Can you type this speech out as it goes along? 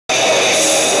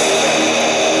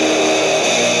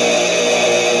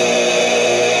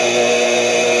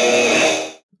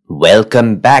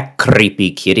Welcome back,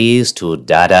 creepy kitties, to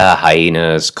Dada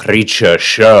Hyena's Creature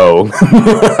Show.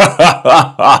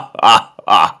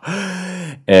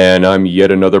 And I'm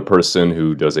yet another person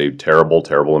who does a terrible,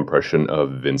 terrible impression of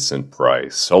Vincent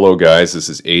Price. Hello guys, this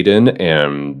is Aiden,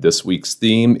 and this week's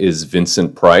theme is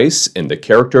Vincent Price, and the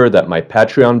character that my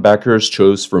Patreon backers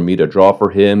chose for me to draw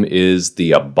for him is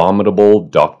the Abominable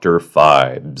Dr.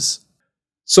 Phibes.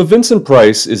 So Vincent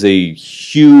Price is a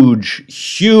huge,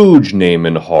 huge name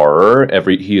in horror.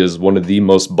 He is one of the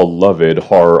most beloved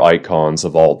horror icons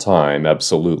of all time,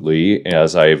 absolutely,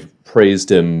 as I've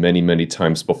praised him many, many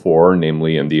times before,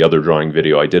 namely in the other drawing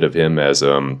video I did of him as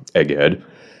Egghead.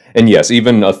 And yes,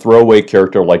 even a throwaway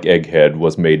character like Egghead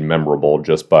was made memorable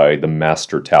just by the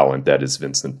master talent that is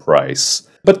Vincent Price.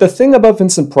 But the thing about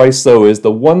Vincent Price, though, is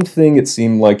the one thing it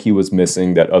seemed like he was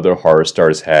missing that other horror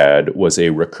stars had was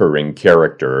a recurring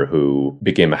character who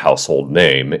became a household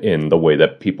name in the way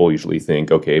that people usually think,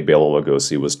 okay, Bela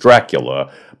Lugosi was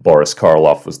Dracula, Boris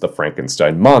Karloff was the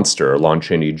Frankenstein monster, Lon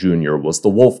Chaney Jr. was the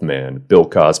Wolfman, Bill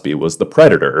Cosby was the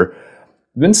Predator.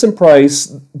 Vincent Price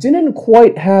didn't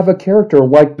quite have a character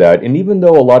like that, and even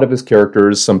though a lot of his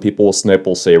characters, some people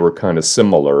will say were kind of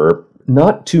similar,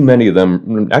 not too many of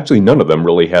them, actually none of them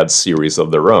really had series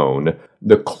of their own.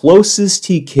 The closest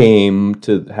he came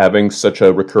to having such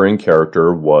a recurring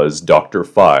character was Dr.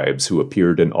 Phibes, who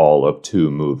appeared in all of 2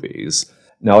 movies.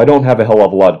 Now, I don't have a hell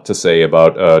of a lot to say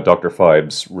about Dr.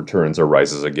 Phibes Returns or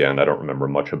Rises Again. I don't remember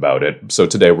much about it. So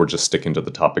today we're just sticking to the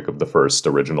topic of the first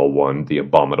original one, The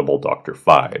Abominable Dr.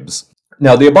 Phibes.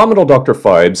 Now, The Abominable Dr.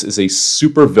 Phibes is a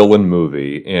supervillain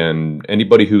movie, and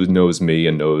anybody who knows me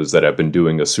and knows that I've been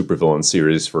doing a supervillain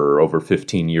series for over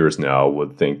 15 years now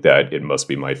would think that it must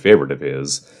be my favorite of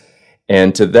his.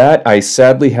 And to that, I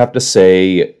sadly have to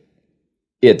say,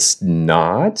 it's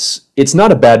not. It's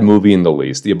not a bad movie in the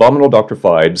least. The Abominable Dr.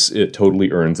 Phibes, it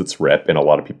totally earns its rep, and a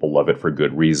lot of people love it for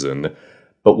good reason.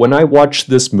 But when I watch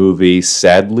this movie,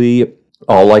 sadly,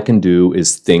 all I can do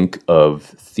is think of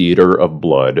Theater of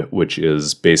Blood, which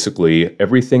is basically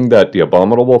everything that the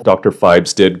Abominable Dr.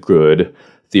 Phibes did good,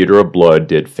 Theater of Blood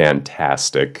did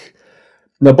fantastic.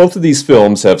 Now, both of these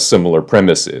films have similar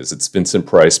premises. It's Vincent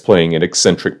Price playing an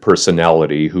eccentric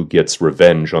personality who gets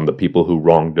revenge on the people who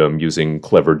wronged him using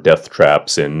clever death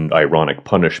traps and ironic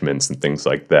punishments and things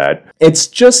like that. It's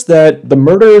just that the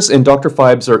murders in Dr.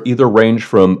 Phibes are either range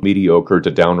from mediocre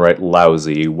to downright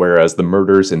lousy, whereas the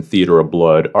murders in Theater of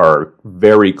Blood are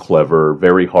very clever,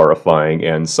 very horrifying,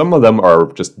 and some of them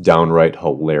are just downright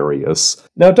hilarious.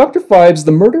 Now, Dr. Phibes,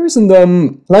 the murders in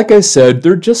them, like I said,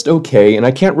 they're just okay, and I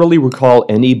can't really recall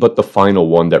any but the final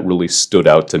one that really stood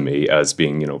out to me as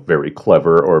being, very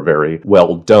clever or very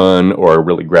well done or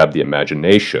really grabbed the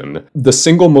imagination. The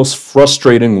single most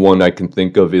frustrating one I can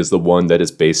think of is the one that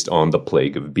is based on the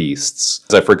Plague of Beasts.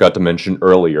 As I forgot to mention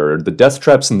earlier, the death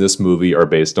traps in this movie are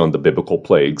based on the biblical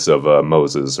plagues of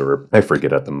Moses, or I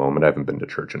forget at the moment, I haven't been to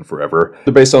church in forever.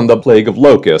 They're based on the Plague of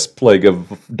Locusts, Plague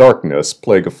of Darkness,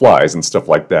 Plague of Flies, and stuff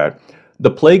like that. The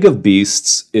Plague of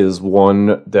Beasts is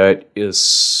one that is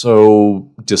so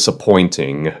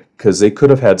disappointing, because they could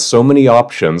have had so many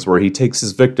options where he takes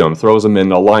his victim, throws him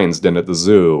in a lion's den at the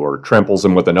zoo, or tramples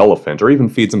him with an elephant, or even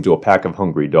feeds him to a pack of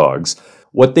hungry dogs.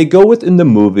 What they go with in the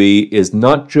movie is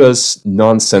not just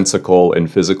nonsensical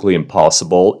and physically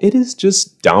impossible, it is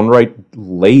just downright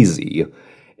lazy.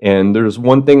 And there's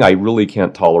one thing I really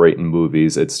can't tolerate in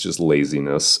movies, it's just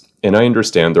laziness. And I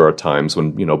understand there are times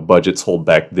when, budgets hold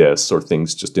back this, or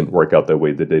things just didn't work out the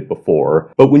way they did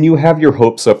before. But when you have your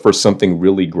hopes up for something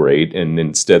really great, and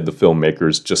instead the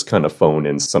filmmakers just kind of phone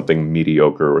in something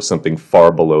mediocre or something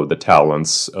far below the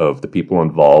talents of the people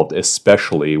involved,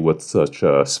 especially with such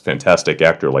a fantastic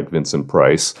actor like Vincent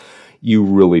Price, you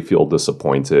really feel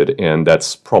disappointed. And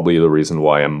that's probably the reason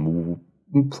why I'm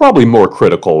probably more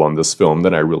critical on this film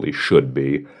than I really should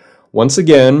be. Once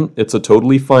again, it's a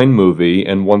totally fine movie,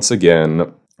 and once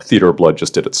again, Theater of Blood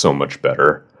just did it so much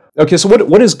better. Okay, so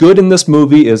what is good in this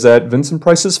movie is that Vincent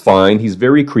Price is fine, he's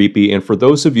very creepy, and for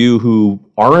those of you who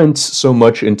aren't so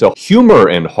much into humor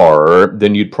and horror,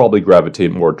 then you'd probably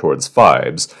gravitate more towards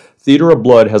Phibes. Theater of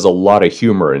Blood has a lot of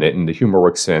humor in it, and the humor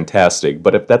works fantastic,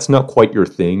 but if that's not quite your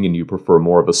thing and you prefer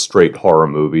more of a straight horror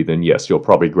movie, then yes, you'll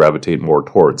probably gravitate more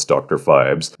towards Dr.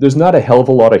 Phibes. There's not a hell of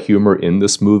a lot of humor in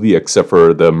this movie except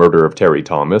for the murder of Terry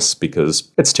Thomas,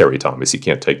 because it's Terry Thomas, you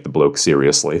can't take the bloke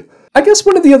seriously. I guess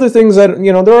one of the other things that,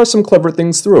 there are some clever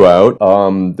things throughout.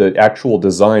 The actual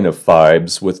design of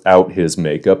Phibes without his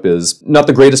makeup is not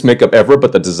the greatest makeup ever,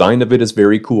 but the design of it is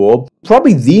very cool.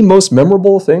 Probably the most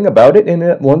memorable thing about it,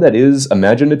 and one that that is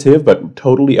imaginative but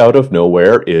totally out of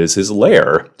nowhere is his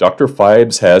lair. Dr.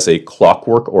 Phibes has a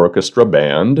clockwork orchestra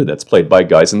band that's played by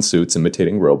guys in suits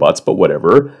imitating robots, but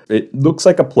whatever. It looks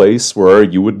like a place where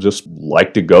you would just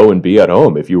like to go and be at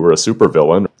home if you were a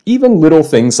supervillain. Even little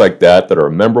things like that are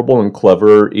memorable and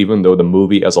clever, even though the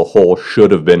movie as a whole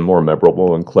should have been more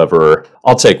memorable and clever,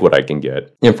 I'll take what I can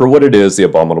get. And for what it is, the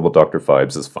Abominable Dr.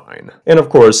 Phibes is fine. And of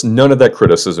course, none of that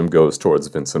criticism goes towards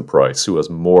Vincent Price, who has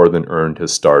more than earned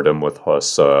his stardom with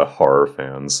us horror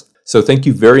fans. So thank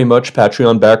you very much,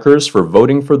 Patreon backers, for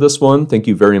voting for this one. Thank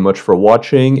you very much for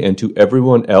watching. And to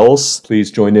everyone else, please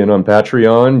join in on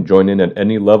Patreon. Join in at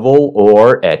any level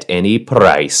or at any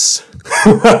price.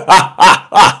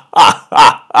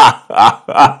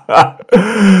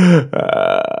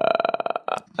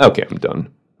 Okay, I'm done.